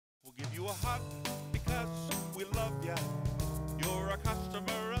a hug because we love ya. You're a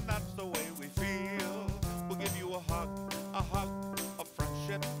customer and that's the way we feel. We'll give you a hug of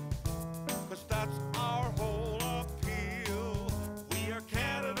friendship, 'cause that's our whole appeal. We are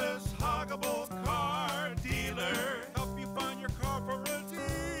Canada's Huggable Car Dealer. Help you find your car for a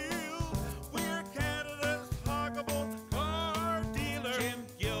deal. We're Canada's Huggable Car Dealer. Jim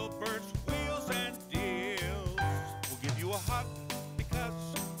Gilbert's Wheels and Deals. We'll give you a hug because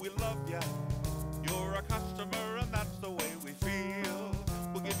we love ya. You're a customer and that's the way